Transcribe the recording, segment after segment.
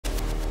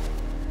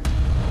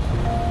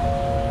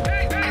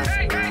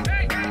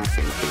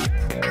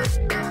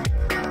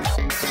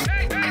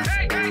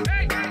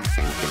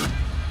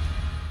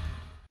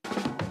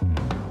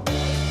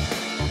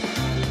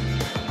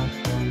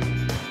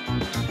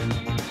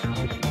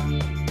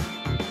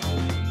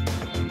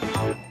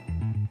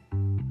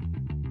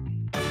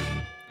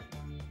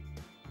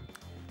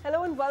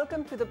Hello and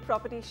welcome to the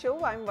Property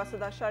Show. I'm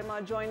Vasudha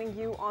Sharma joining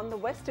you on the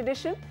West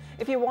Edition.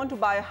 If you want to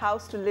buy a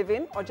house to live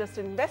in or just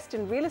invest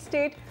in real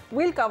estate,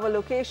 we'll cover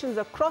locations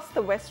across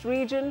the West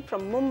region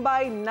from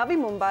Mumbai, Navi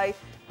Mumbai,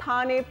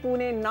 Thane,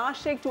 Pune,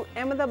 Nashik to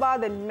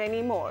Ahmedabad and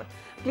many more.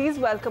 Please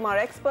welcome our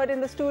expert in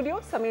the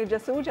studio, Sameer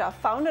Jasuja,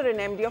 founder and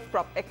MD of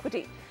Prop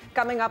Equity.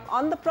 Coming up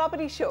on the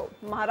Property Show,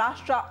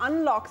 Maharashtra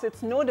unlocks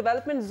its no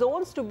development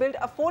zones to build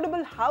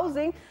affordable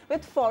housing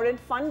with foreign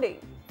funding.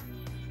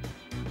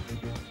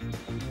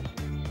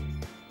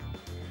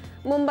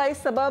 Mumbai's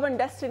suburban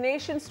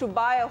destinations to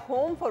buy a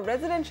home for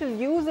residential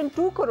use in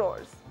 2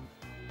 crores.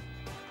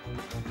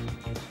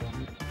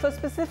 For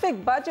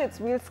specific budgets,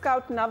 we'll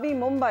scout Navi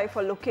Mumbai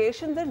for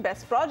locations and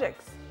best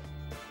projects.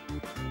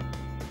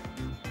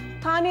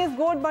 Thane's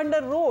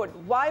Godbandar Road,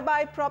 why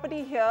buy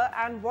property here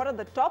and what are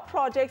the top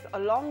projects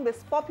along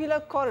this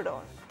popular corridor?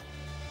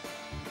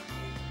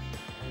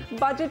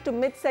 Budget to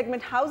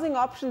mid-segment housing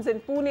options in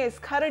Pune's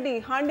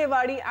Kharadi,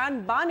 Handewadi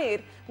and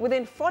Baner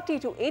within 40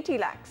 to 80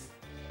 lakhs.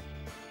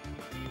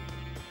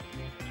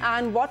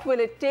 And what will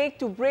it take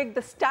to break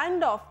the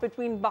standoff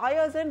between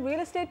buyers and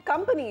real estate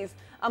companies?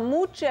 A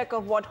mood check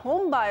of what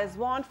home buyers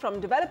want from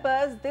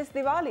developers this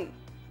Diwali.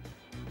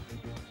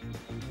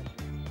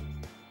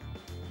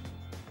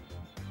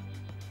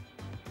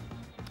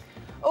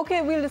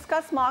 Okay, we'll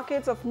discuss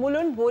markets of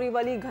Mulund,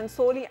 Borivali,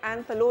 Ghansoli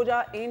and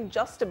Taloja in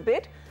just a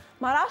bit.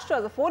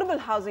 Maharashtra's affordable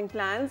housing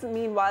plans,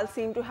 meanwhile,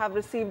 seem to have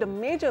received a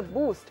major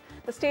boost.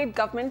 The state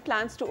government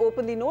plans to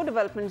open the no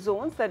development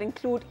zones that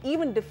include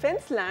even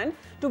defence land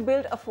to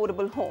build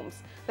affordable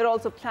homes. They're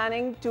also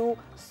planning to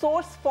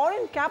source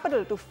foreign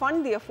capital to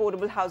fund the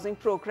affordable housing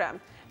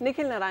program.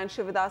 Nikhil Narayan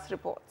Shivadas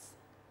reports.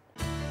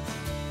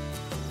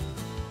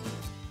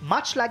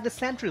 Much like the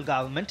central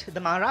government, the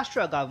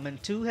Maharashtra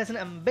government too has an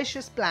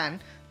ambitious plan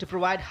to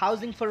provide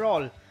housing for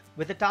all,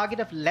 with a target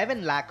of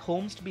 11 lakh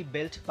homes to be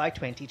built by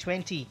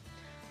 2020.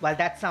 While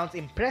that sounds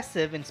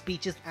impressive in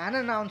speeches and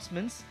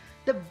announcements,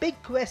 the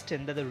big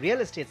question that the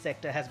real estate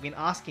sector has been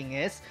asking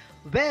is,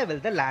 where will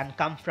the land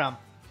come from?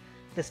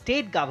 The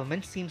state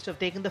government seems to have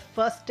taken the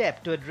first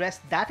step to address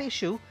that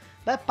issue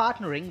by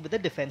partnering with the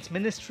Defence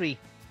Ministry.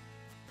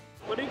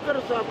 Parrikar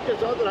साहब के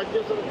साथ राज्य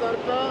सरकार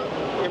का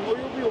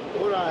MOU भी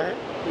हो रहा है।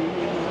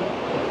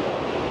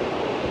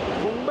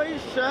 मुंबई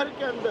शहर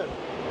के अंदर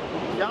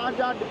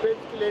जहाँ-जहाँ डिफेंस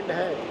की लैंड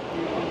है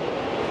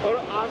और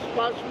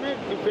आसपास में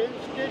डिफेंस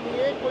के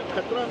लिए कोई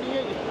खतरा नहीं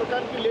है, इस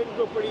प्रकार की लैंड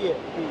जो पड़ी है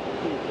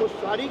वो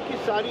सारी की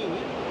सारी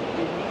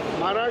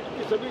महाराष्ट्र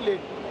की सभी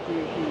लैंड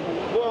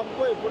वो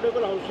हमको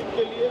एफोर्डेबल हाउसिंग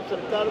के लिए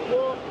सरकार को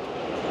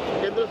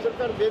केंद्र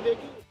सरकार दे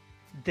देगी।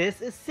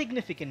 This is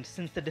significant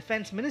since the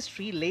Defence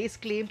Ministry lays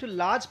claim to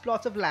large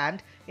plots of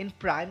land in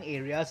prime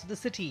areas of the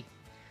city.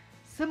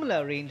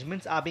 Similar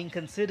arrangements are being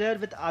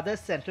considered with other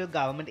central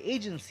government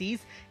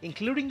agencies,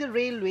 including the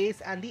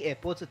Railways and the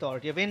Airports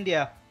Authority of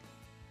India.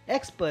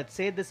 Experts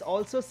say this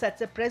also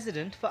sets a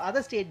precedent for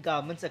other state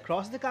governments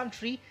across the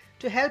country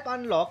to help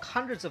unlock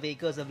hundreds of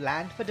acres of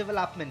land for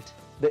development.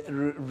 The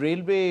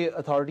Railway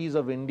Authorities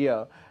of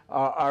India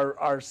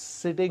are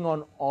sitting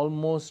on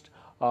almost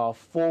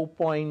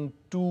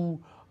 4.2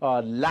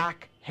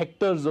 lakh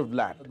hectares of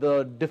land.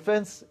 The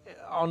defense,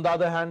 on the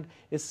other hand,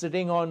 is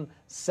sitting on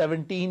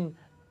 17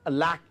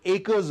 lakh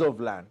acres of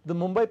land. The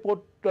Mumbai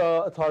Port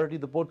Authority,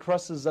 the Port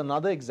Trust, is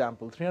another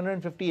example.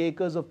 350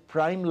 acres of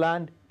prime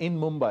land in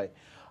Mumbai.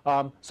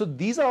 So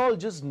these are all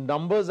just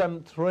numbers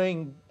I'm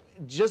throwing.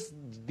 Just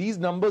these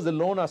numbers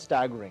alone are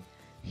staggering.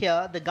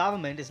 Here, the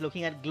government is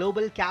looking at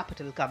global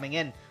capital coming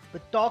in,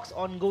 with talks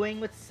ongoing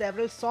with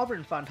several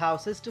sovereign fund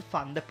houses to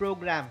fund the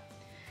program.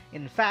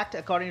 In fact,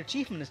 according to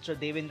Chief Minister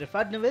Devendra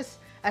Fadnavis,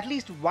 at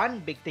least one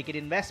big-ticket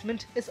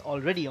investment is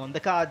already on the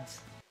cards.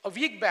 A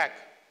week back,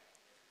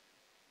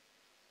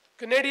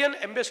 Canadian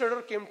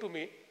ambassador came to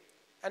me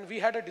and we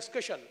had a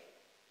discussion.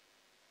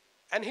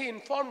 And he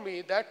informed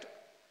me that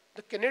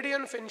the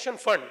Canadian Pension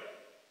Fund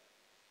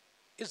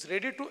is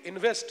ready to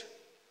invest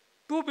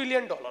 $2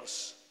 billion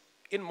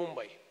in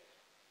Mumbai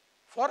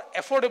for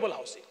affordable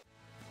housing.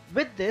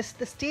 With this,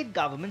 the state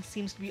government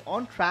seems to be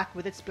on track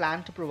with its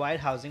plan to provide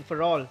housing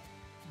for all.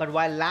 But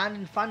while land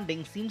and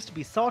funding seems to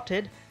be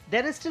sorted,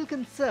 there is still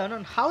concern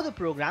on how the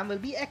program will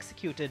be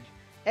executed.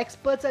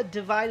 Experts are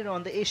divided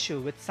on the issue,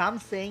 with some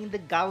saying the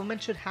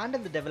government should handle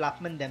the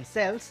development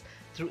themselves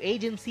through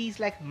agencies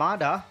like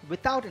MADA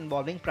without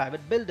involving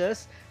private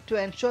builders to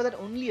ensure that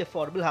only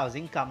affordable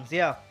housing comes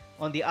here.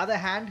 On the other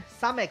hand,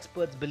 some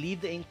experts believe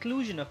the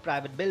inclusion of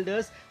private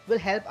builders will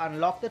help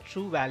unlock the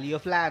true value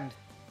of land.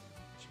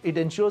 It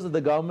ensures that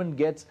the government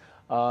gets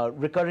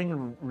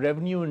recurring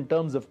revenue in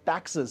terms of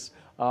taxes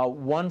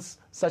once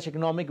such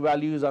economic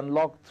value is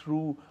unlocked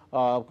through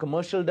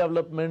commercial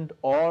development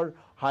or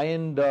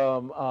high-end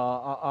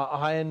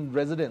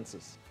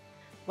residences.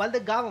 While the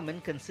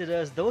government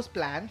considers those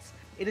plans,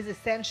 it is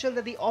essential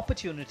that the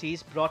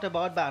opportunities brought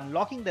about by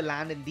unlocking the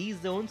land in these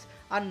zones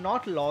are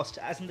not lost,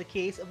 as in the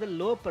case of the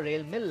Lower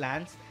Parel mill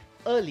lands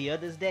earlier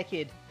this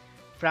decade.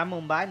 From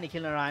Mumbai,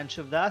 Nikhil Narayan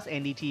Shivdas,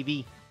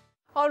 NDTV.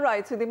 All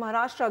right, so the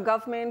Maharashtra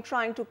government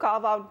trying to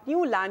carve out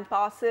new land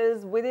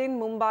parcels within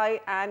Mumbai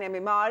and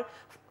MMR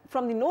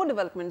from the no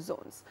development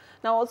zones.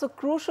 Now, also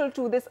crucial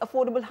to this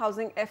affordable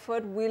housing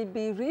effort will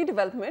be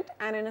redevelopment,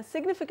 and in a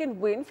significant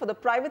win for the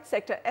private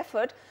sector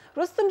effort,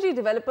 Rustomjee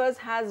Developers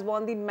has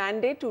won the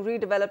mandate to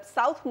redevelop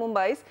South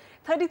Mumbai's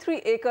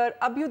 33-acre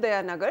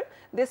Abhyudaya Nagar.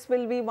 This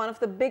will be one of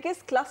the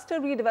biggest cluster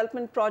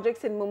redevelopment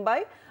projects in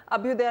Mumbai.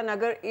 Abhyudaya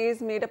Nagar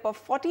is made up of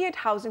 48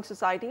 housing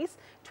societies,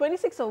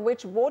 26 of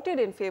which voted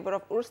in favor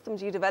of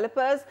Rustomjee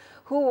Developers,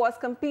 who was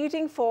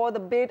competing for the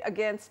bid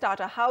against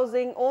Tata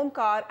Housing,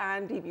 Omkar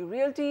and DB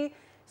Realty.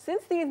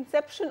 Since the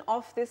inception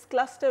of this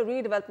cluster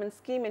redevelopment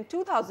scheme in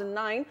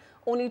 2009,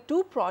 only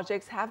 2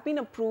 projects have been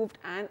approved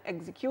and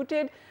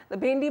executed, the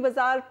Bhendi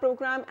Bazaar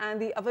program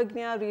and the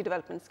Avagnya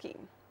redevelopment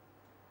scheme.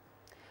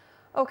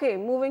 Okay,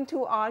 moving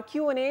to our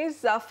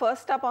Q&As.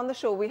 First up on the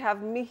show, we have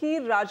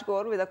Mihir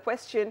Rajgor with a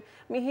question.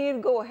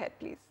 Mihir, go ahead,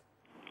 please.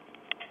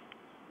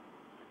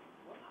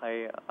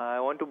 Hi,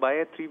 I want to buy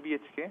a 3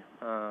 BHK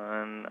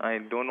and I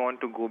don't want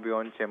to go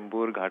beyond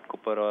Chembur,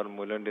 Ghatkopar or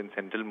Mulund in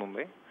central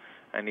Mumbai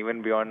and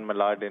even beyond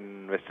Malad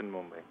in western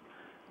Mumbai.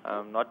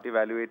 I'm not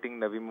evaluating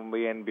Navi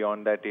Mumbai and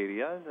beyond that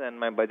areas, and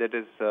my budget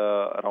is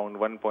around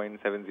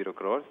 1.70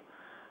 crores.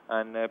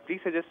 And please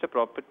suggest a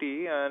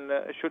property, and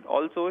should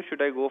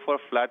I go for a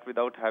flat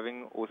without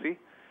having OC?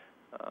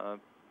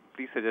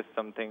 Please suggest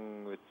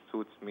something which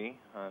suits me,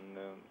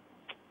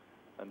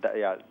 and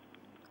yeah.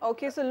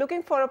 Okay, so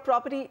looking for a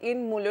property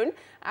in Mulund,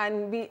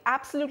 and we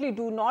absolutely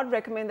do not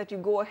recommend that you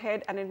go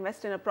ahead and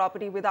invest in a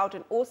property without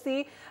an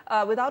OC.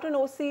 Without an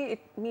OC, it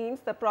means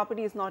the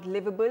property is not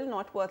livable,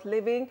 not worth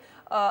living.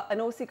 An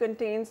OC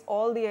contains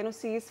all the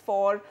NOCs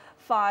for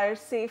fire,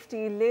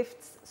 safety,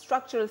 lifts,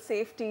 structural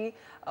safety,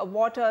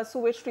 water,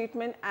 sewage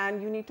treatment,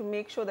 and you need to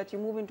make sure that you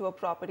move into a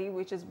property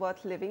which is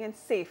worth living and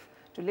safe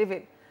to live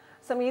in.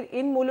 Sameer,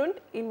 in Mulund,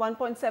 in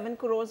 1.7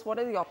 crores, what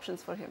are the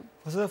options for him?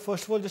 So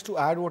first of all, just to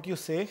add what you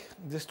say,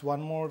 just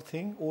one more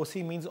thing. OC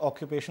means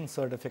occupation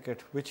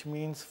certificate, which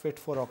means fit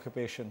for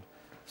occupation.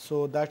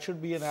 So that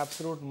should be an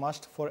absolute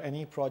must for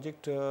any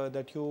project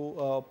that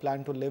you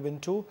plan to live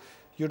into.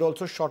 You'd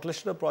also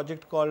shortlisted a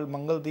project called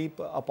Mangaldeep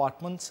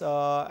Apartments,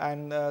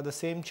 and the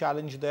same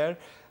challenge there,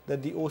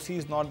 that the OC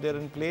is not there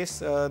in place.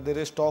 There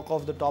is talk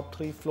of the top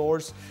 3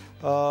 floors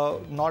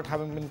not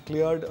having been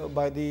cleared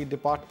by the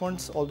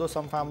departments, although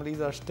some families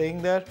are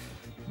staying there,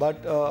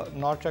 but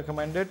not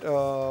recommended.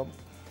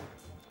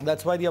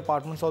 That's why the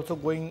apartments also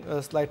going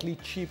slightly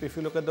cheap. If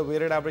you look at the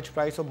weighted average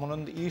price of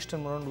Mulund East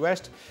and Mulund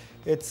West,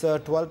 it's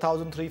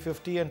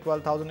 12,350 and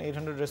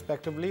 12,800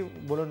 respectively,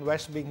 Mulund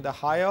West being the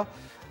higher.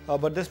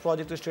 But this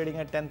project is trading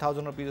at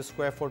 10,000 rupees a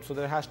square foot, so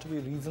there has to be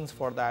reasons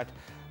for that.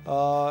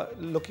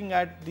 Looking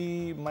at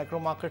the micro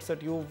markets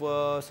that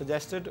you've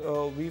suggested,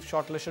 we've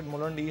shortlisted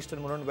Mulund East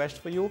and Mulund West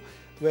for you,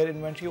 where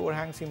inventory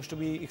overhang seems to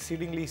be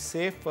exceedingly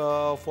safe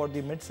for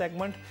the mid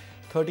segment.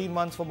 13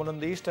 months for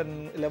Mulund East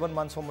and 11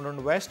 months for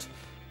Mulund West.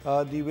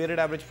 The weighted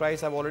average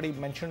price I've already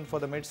mentioned for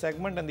the mid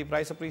segment, and the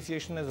price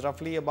appreciation is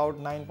roughly about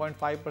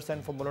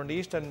 9.5% for Mulund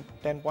East and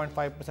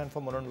 10.5%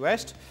 for Mulund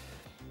West.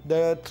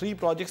 The 3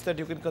 projects that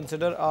you can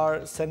consider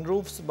are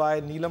Sunroofs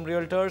by Neelam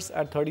Realtors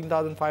at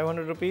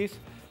 13,500 rupees.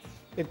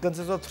 It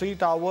consists of 3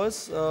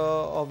 towers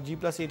of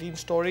G+18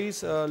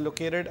 stories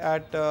located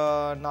at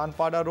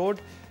Nanpada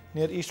Road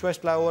near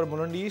East-West Flyover,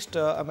 Mulund East.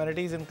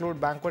 Amenities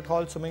include banquet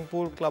hall, swimming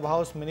pool,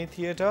 clubhouse, mini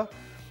theatre.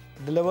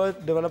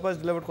 Developers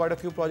delivered quite a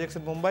few projects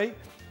in Mumbai.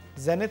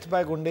 Zenith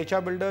by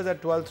Gundecha Builders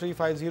at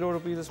 12,350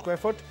 rupees a square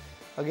foot.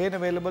 Again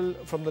available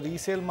from the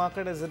resale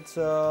market, as it's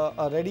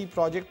a ready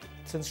project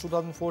since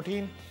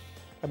 2014.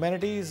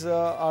 Amenities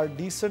are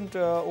decent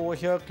over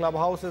here.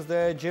 Clubhouse is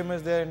there, gym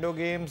is there, indoor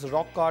games,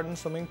 rock garden,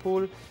 swimming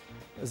pool.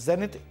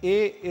 Zenith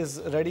A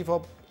is ready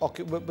for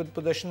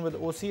possession with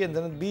OC, and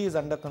Zenith B is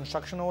under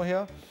construction over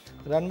here.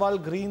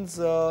 Ranwal Greens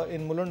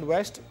in Mulund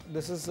West.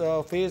 This is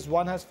phase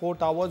 1, has 4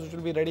 towers which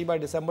will be ready by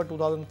December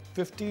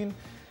 2015,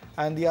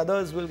 and the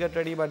others will get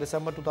ready by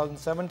December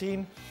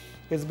 2017.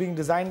 It's being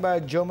designed by a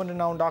German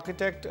renowned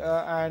architect,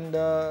 and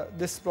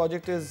this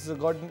project has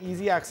got an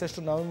easy access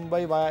to Navi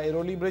Mumbai via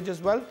Airoli Bridge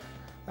as well,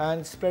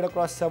 and spread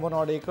across 7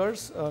 odd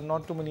acres,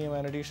 not too many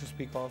amenities to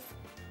speak of.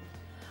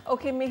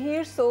 Okay,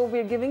 Mihir, so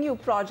we're giving you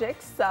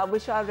projects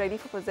which are ready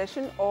for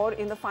possession or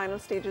in the final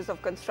stages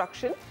of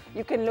construction.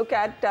 You can look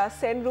at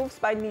Sunroofs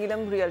by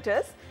Neelam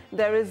Realtors.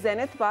 There is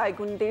Zenith by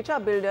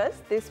Gundecha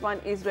Builders. This one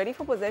is ready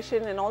for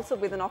possession and also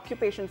with an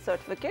occupation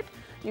certificate.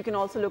 You can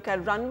also look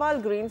at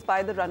Ranwal Greens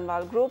by the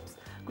Ranwal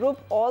Group,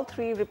 all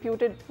 3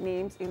 reputed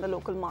names in the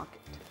local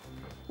market.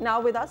 Now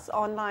with us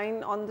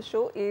online on the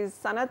show is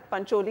Sanat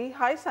Pancholi.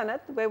 Hi Sanat,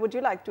 where would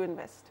you like to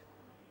invest?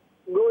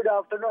 Good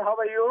afternoon, how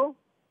are you?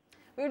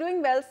 We're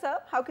doing well, sir.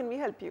 How can we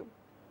help you?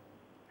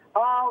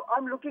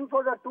 I'm looking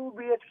for the 2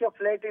 BHK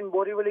flat in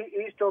Borivali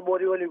East or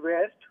Borivali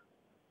West.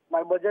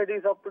 My budget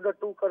is up to the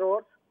 2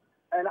 crores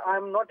and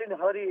I'm not in a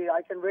hurry.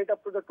 I can wait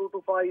up to the 2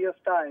 to 5 years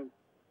time.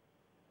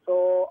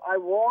 So I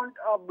want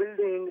a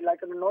building like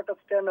not a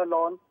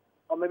standalone,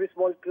 or maybe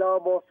small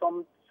club or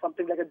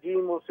something like a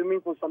gym or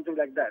swimming pool, something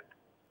like that.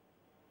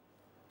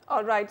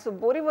 All right, so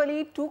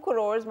Borivali, 2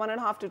 crores,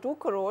 1.5 to 2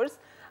 crores,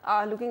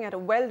 looking at a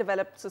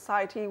well-developed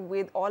society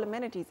with all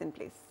amenities in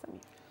place.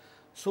 Samir.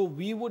 So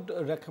we would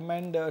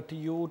recommend to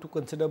you to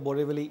consider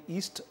Borivali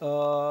East.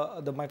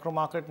 The micro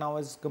market now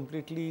is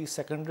completely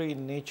secondary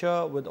in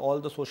nature with all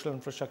the social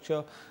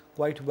infrastructure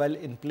quite well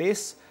in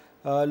place.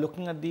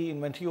 Looking at the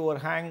inventory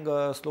overhang,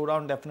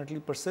 slowdown definitely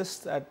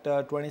persists at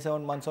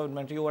 27 months of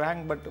inventory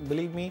overhang. But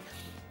believe me,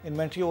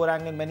 inventory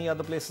overhang in many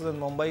other places in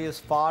Mumbai is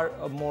far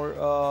more,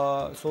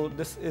 so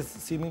this is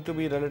seeming to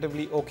be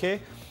relatively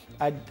okay.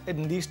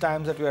 In these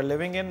times that we are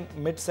living in,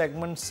 mid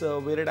segments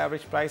weighted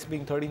average price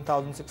being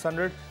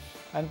 13,600,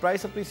 and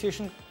price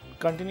appreciation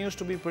continues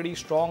to be pretty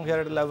strong here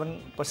at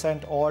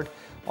 11% odd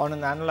on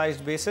an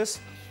annualized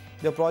basis.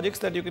 The projects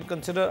that you can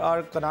consider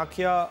are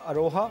Kanakya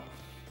Aroha.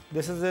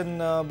 This is in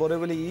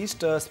Borivali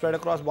East, spread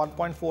across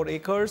 1.4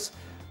 acres.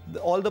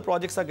 All the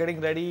projects are getting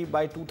ready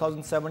by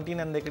 2017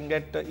 and they can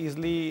get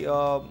easily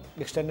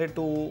extended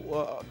to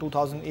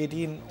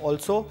 2018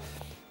 also.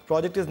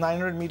 Project is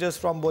 900 meters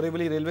from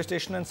Borivali railway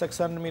station and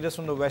 600 meters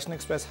from the Western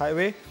Express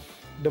highway.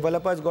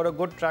 Developer has got a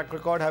good track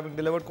record, having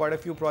delivered quite a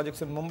few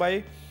projects in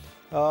Mumbai.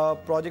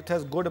 Project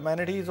has good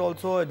amenities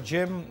also, a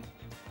gym,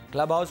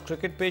 clubhouse,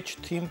 cricket pitch,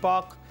 theme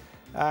park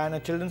and a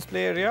children's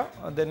play area.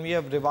 Then we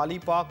have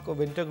Rivali Park,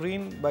 Winter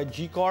Green by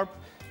G Corp.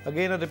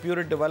 Again, a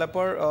reputed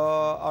developer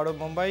out of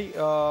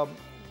Mumbai.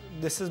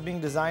 This is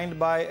being designed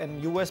by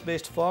an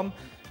US-based firm.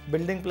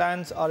 Building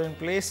plans are in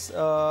place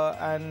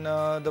and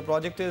the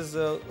project is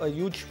a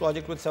huge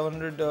project with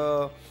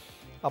 700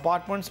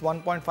 apartments,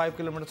 1.5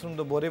 kilometers from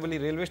the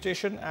Borivali railway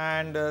station,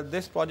 and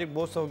this project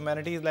boasts of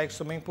amenities like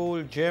swimming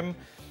pool, gym,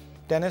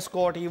 tennis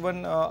court,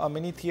 even a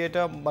mini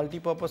theatre,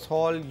 multi-purpose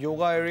hall,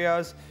 yoga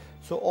areas.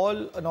 So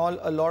all in all,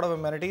 a lot of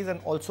amenities and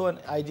also an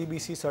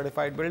IGBC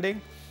certified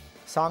building.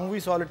 Sangvi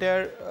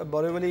Solitaire,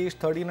 Borivali is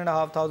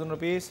 13,500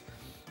 rupees.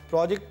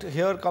 Project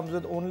here comes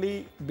with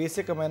only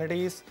basic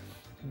amenities.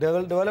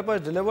 Developers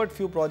delivered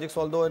few projects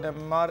although in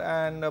MMR,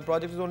 and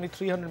project is only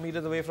 300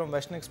 meters away from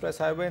Western Express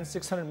highway and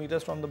 600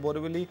 meters from the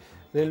Borivali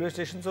railway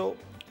station. So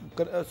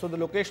the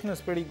location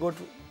is pretty good,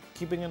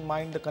 keeping in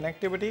mind the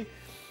connectivity,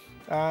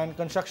 and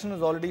construction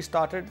has already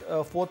started.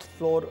 4th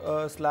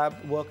floor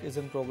slab work is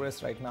in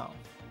progress right now.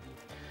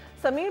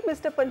 Samir,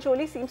 Mr.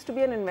 Pancholi seems to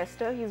be an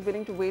investor. He's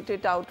willing to wait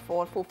it out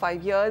for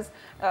 4-5 years.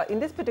 In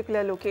this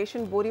particular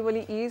location,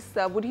 Borivali East,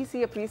 would he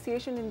see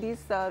appreciation in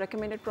these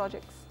recommended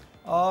projects?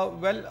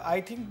 Well,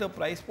 I think the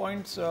price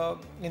points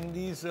in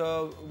these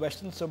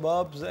western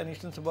suburbs and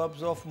eastern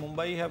suburbs of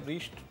Mumbai have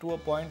reached to a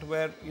point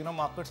where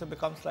markets have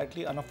become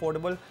slightly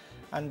unaffordable,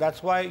 and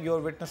that's why you're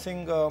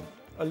witnessing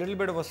a little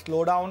bit of a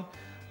slowdown.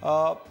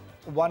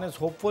 One is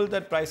hopeful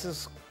that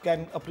prices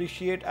can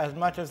appreciate as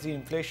much as the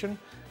inflation,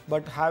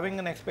 but having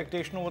an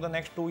expectation over the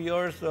next 2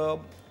 years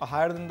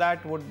higher than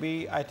that would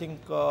be, I think,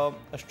 a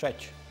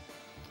stretch.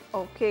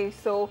 Okay,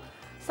 so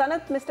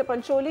Sanat, Mr.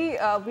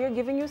 Pancholi, we are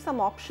giving you some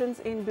options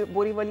in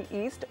Borivali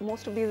East.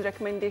 Most of these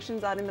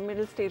recommendations are in the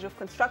middle stage of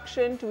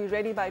construction to be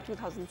ready by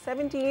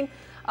 2017.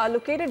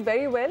 Located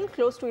very well,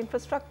 close to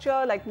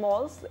infrastructure like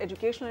malls,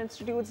 educational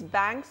institutes,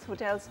 banks,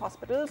 hotels,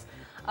 hospitals.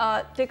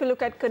 Take a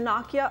look at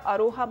Kanakya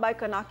Aroha by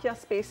Kanakya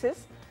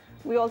Spaces.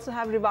 We also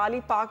have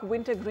Rivali Park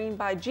Winter Green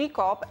by G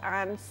Corp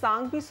and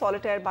Sangvi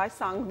Solitaire by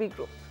Sangvi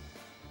Group.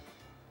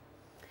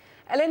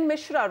 Ellen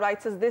Mishra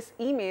writes us this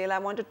email: I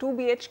want a 2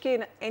 BHK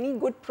in any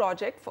good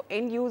project for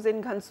end use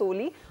in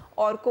Ghansoli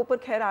or Kopar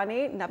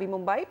Khairane, Navi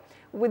Mumbai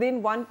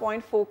within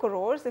 1.4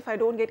 crores. If I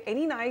don't get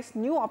any nice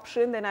new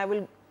option, then I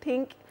will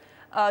think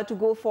to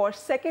go for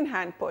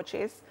second-hand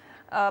purchase.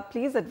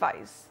 Please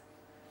advise.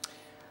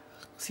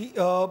 See,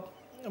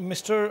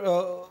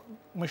 Mr.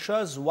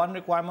 Mishra's one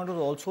requirement was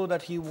also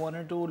that he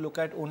wanted to look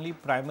at only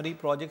primary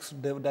projects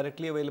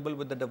directly available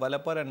with the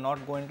developer and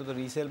not go into the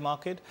resale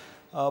market.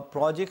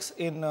 Projects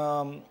in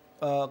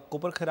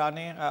Kopar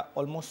Khairane are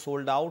almost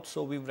sold out,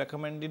 so we've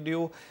recommended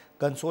you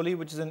Ghansoli,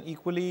 which is an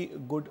equally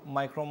good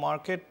micro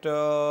market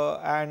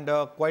and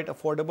quite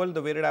affordable.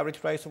 The weighted average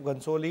price of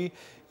Ghansoli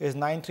is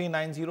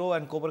 9,390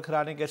 and Kopar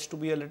Khairane gets to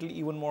be a little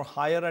even more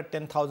higher at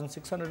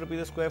 10,600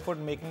 rupees a square foot,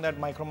 making that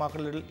micro market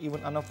a little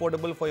even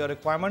unaffordable for your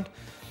requirement.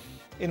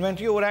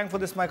 Inventory overhang for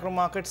this micro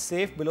market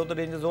safe below the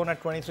danger zone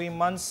at 23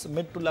 months.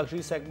 Mid to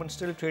luxury segment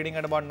still trading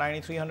at about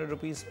 9,300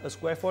 rupees a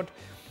square foot,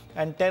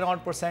 and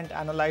 10%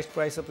 annualized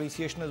price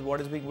appreciation is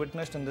what is being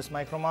witnessed in this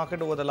micro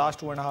market over the last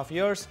 2.5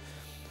 years.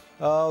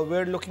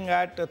 We're looking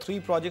at 3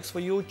 projects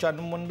for you.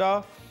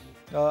 Chamunda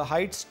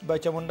Heights by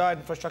Chamunda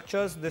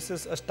Infrastructures. This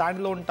is a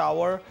standalone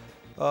tower.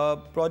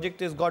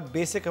 Project has got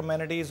basic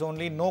amenities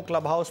only, no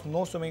clubhouse,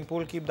 no swimming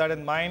pool. Keep that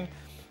in mind.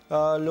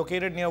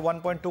 Located near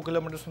 1.2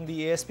 kilometers from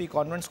the ASP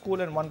Convent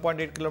School and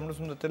 1.8 kilometers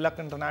from the Tilak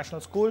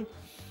International School.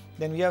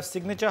 Then we have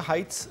Signature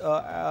Heights.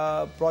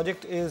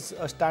 Project is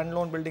a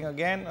standalone building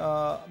again,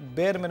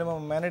 bare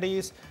minimum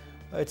amenities.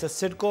 It's a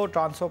SIDCO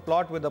transfer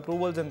plot with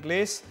approvals in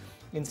place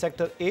in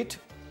Sector 8.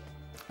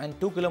 and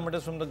 2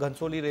 kilometers from the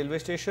Ghansoli railway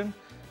station.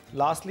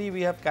 Lastly,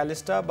 we have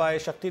Calista by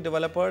Shakti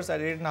Developers at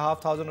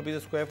 8,500 rupees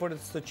a square foot.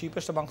 It's the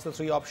cheapest amongst the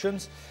three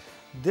options.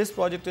 This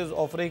project is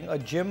offering a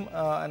gym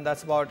and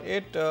that's about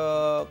it.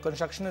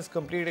 Construction is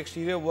complete,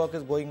 exterior work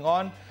is going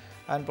on,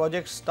 and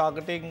projects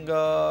targeting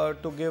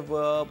to give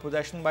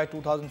possession by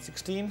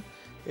 2016.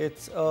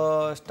 It's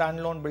a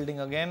standalone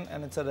building again,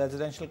 and it's a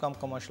residential cum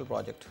commercial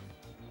project.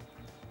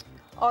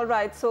 All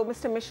right, so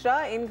Mr.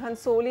 Mishra, in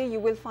Ghansoli, you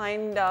will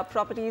find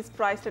properties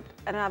priced at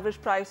an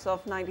average price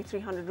of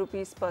 9,300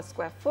 rupees per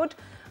square foot.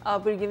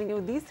 We're giving you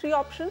these three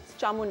options: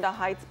 Chamunda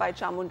Heights by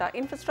Chamunda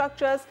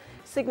Infrastructures,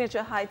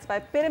 Signature Heights by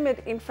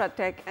Pyramid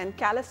Infratech, and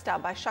Calista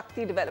by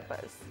Shakti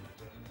Developers.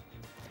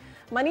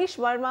 Manish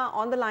Verma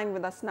on the line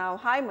with us now.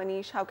 Hi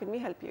Manish, how can we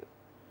help you?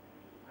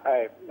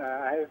 Hi,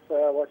 I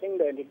was watching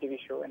the NDTV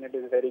show and it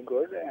is very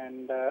good,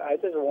 and I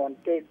just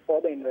wanted,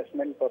 for the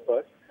investment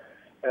purpose,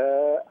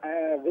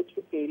 which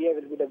area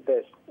will be the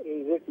best?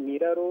 Is it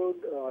Mira Road,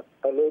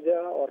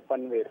 Taloja or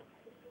Panvel?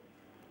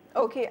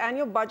 Okay, and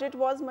your budget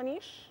was,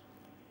 Manish?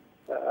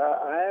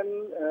 I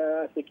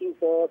am seeking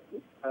for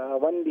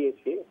 1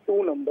 BHK,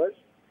 2 numbers,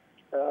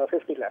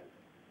 50 lakhs.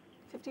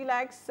 50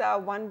 lakhs,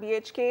 1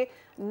 BHK.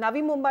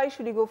 Navi Mumbai,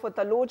 should you go for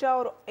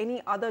Taloja or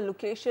any other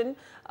location?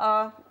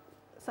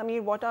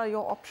 Samir, what are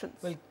your options?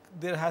 Well,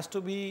 there has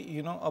to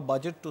be, a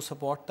budget to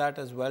support that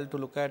as well, to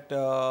look at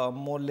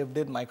more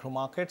lived-in micro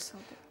markets.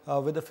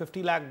 Okay. With a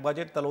 50 lakh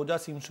budget, Taloja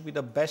seems to be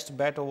the best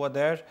bet over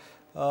there.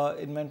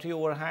 Inventory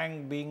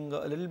overhang being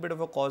a little bit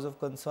of a cause of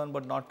concern,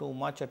 but not too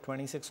much at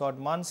 26 odd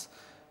months.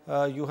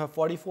 You have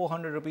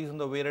 4,400 rupees on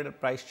the weighted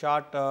price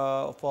chart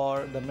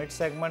for the mid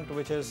segment,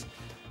 which is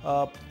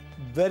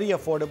very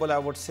affordable, I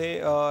would say.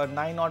 9%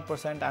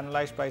 odd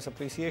annualized price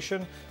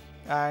appreciation.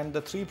 And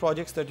the three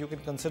projects that you can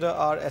consider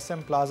are SM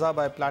Plaza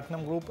by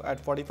Platinum Group at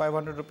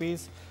 4,500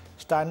 rupees,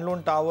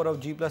 standalone tower of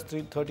G plus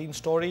 13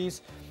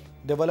 stories.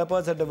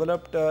 Developers have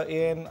developed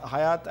AN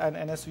Hayat and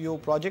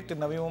NSVU project in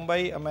Navi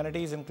Mumbai.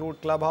 Amenities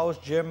include clubhouse,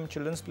 gym,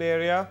 children's play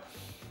area.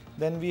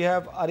 Then we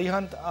have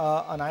Arihant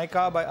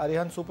Anaika by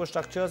Arihant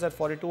Superstructures at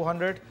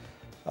 4,200.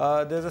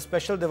 There's a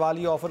special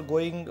Diwali offer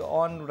going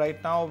on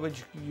right now,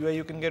 where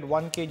you can get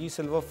 1 kg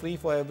silver free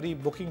for every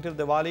booking till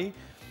Diwali.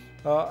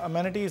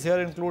 Amenities here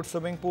include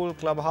swimming pool,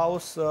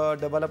 clubhouse.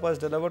 Developers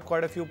delivered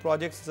quite a few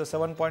projects. It's a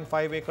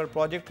 7.5 acre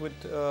project with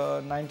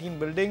 19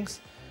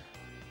 buildings.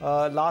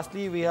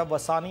 Lastly, we have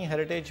Vasani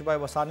Heritage by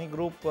Vasani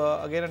Group,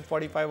 again at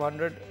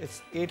 4,500.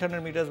 It's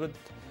 800 meters with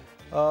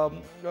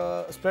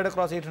spread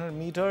across 800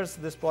 meters.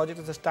 This project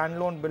is a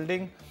standalone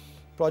building.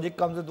 Project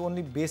comes with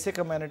only basic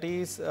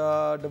amenities.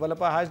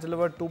 Developer has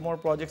delivered 2 more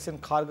projects in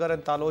Kharghar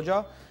and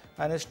Taloja,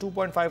 and it's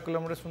 2.5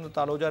 kilometers from the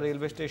Taloja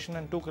railway station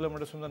and 2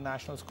 kilometers from the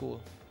National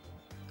School.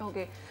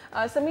 Okay.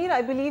 Samir,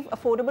 I believe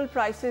affordable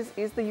prices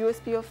is the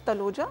USP of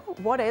Taloja.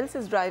 What else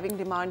is driving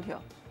demand here?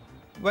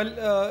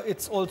 Well,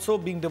 it's also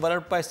being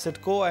developed by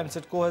Citco, and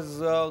Citco has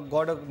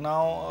got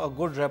now a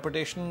good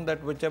reputation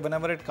that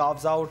whenever it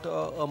carves out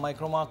a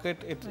micro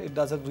market, it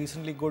does a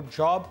reasonably good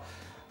job.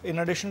 In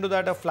addition to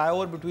that, a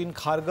flyover between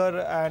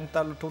Kharghar and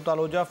to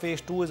Taloja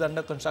phase 2 is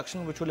under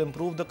construction, which will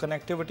improve the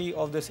connectivity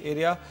of this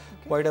area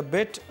quite a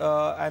bit.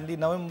 And the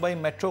Navi Mumbai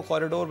metro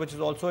corridor, which is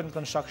also in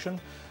construction,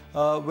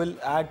 will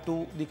add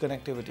to the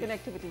connectivity.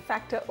 Connectivity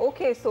factor.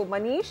 Okay, so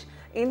Manish,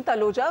 in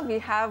Taloja, we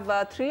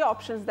have 3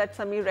 options that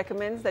Samir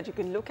recommends that you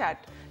can look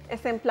at.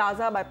 SM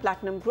Plaza by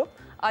Platinum Group,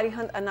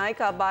 Arihant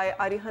Anaika by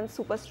Arihant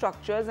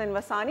Superstructures, and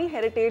Vasani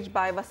Heritage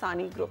by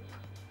Vasani Group.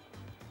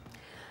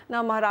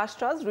 Now,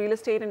 Maharashtra's real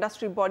estate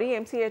industry body,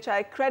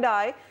 MCHI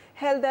CREDAI,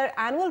 held their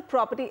annual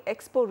property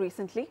expo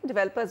recently.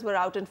 Developers were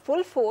out in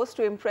full force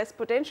to impress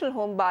potential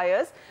home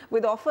buyers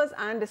with offers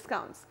and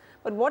discounts.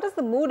 But what is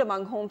the mood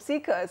among home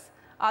seekers?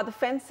 Are the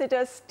fence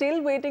sitters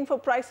still waiting for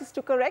prices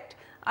to correct?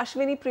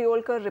 Ashwini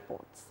Priyolkar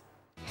reports.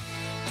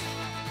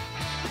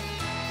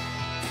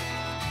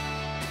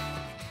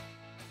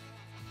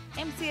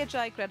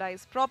 MCHI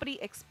CREDAI's Property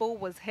Expo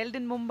was held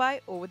in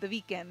Mumbai over the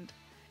weekend.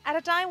 At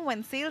a time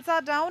when sales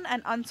are down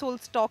and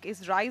unsold stock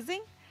is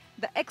rising,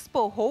 the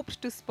expo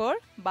hoped to spur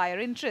buyer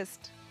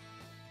interest.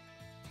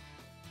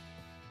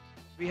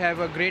 We have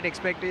a great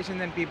expectation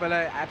and people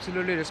are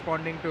absolutely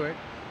responding to it.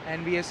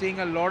 And we are seeing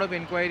a lot of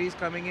inquiries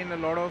coming in, a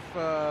lot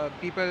of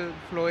people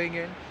flowing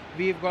in.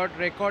 We've got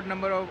record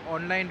number of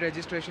online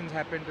registrations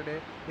happen today.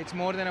 It's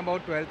more than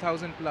about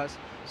 12,000 plus.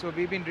 So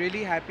we've been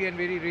really happy and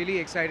really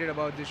excited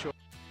about this show.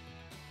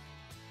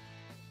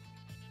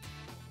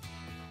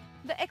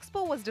 The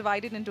expo was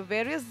divided into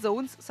various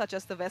zones such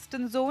as the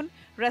Western Zone,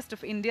 Rest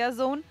of India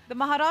Zone, the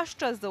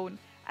Maharashtra Zone,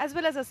 as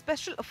well as a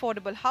special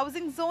affordable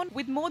housing zone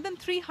with more than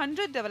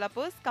 300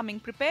 developers coming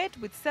prepared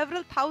with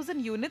several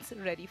thousand units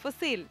ready for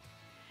sale.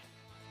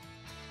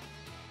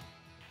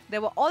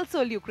 There were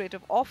also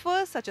lucrative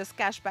offers such as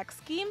cashback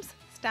schemes,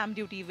 stamp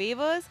duty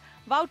waivers,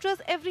 vouchers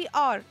every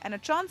hour and a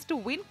chance to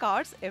win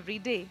cars every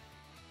day.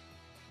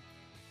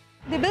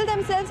 They bill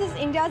themselves as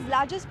India's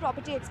largest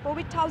property expo,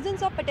 with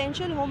thousands of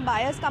potential home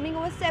buyers coming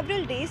over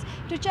several days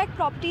to check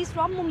properties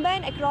from Mumbai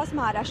and across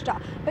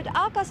Maharashtra. But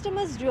are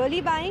customers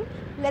really buying?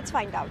 Let's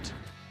find out.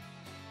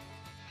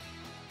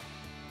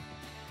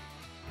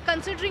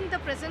 Considering the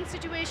present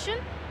situation,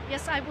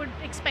 yes, I would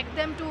expect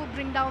them to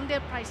bring down their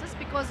prices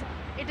because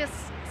it is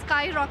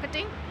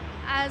skyrocketing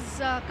as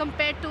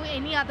compared to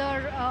any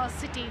other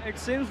city. It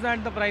seems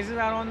that the prices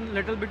are on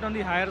little bit on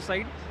the higher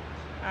side,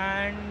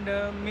 and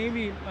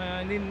maybe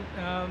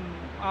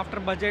after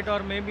budget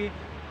or maybe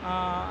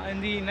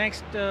in the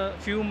next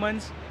few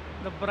months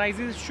the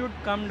prices should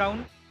come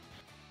down.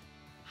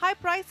 High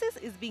prices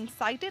is being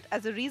cited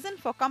as a reason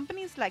for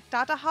companies like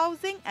Tata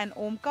Housing and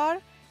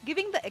Omkar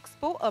giving the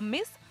expo a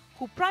miss,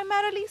 who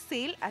primarily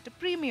sell at a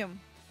premium.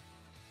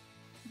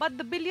 But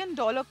the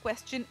billion-dollar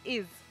question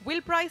is,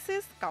 will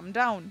prices come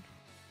down?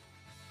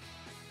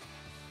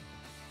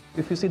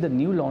 If you see the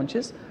new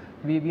launches,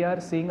 we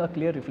are seeing a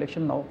clear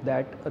reflection now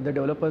that the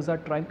developers are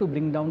trying to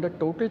bring down the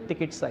total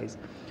ticket size.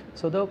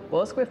 So the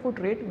per square foot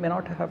rate may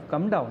not have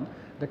come down,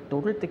 the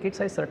total ticket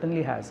size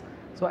certainly has.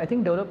 So I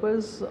think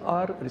developers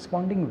are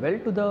responding well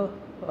to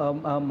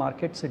the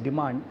market's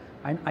demand,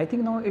 and I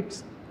think now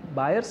it's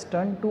buyers'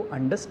 turn to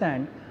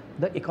understand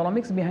the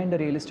economics behind the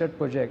real estate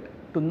project,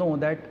 to know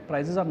that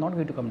prices are not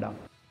going to come down.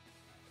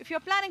 If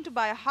you're planning to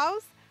buy a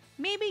house,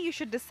 maybe you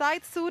should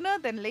decide sooner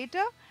than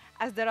later,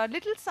 as there are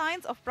little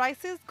signs of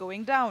prices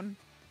going down.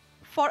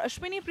 For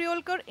Ashwini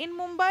Priyolkar in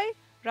Mumbai,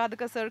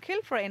 Radhika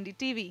Sarkhil for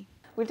NDTV.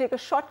 We'll take a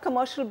short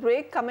commercial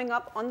break. Coming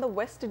up on the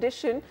West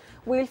Edition,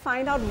 we'll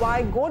find out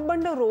why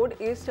Godbanda Road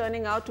is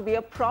turning out to be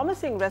a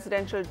promising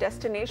residential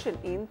destination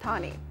in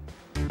Thane.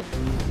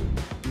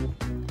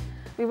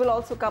 We will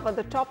also cover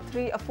the top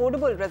 3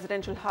 affordable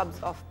residential hubs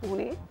of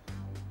Pune.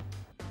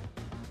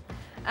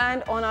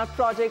 And on our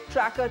project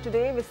tracker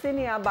today,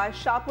 Visinia by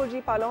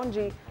Shapurji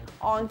Palonji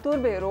on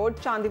Turbe Road,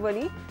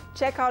 Chandivali.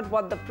 Check out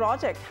what the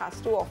project has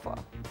to offer.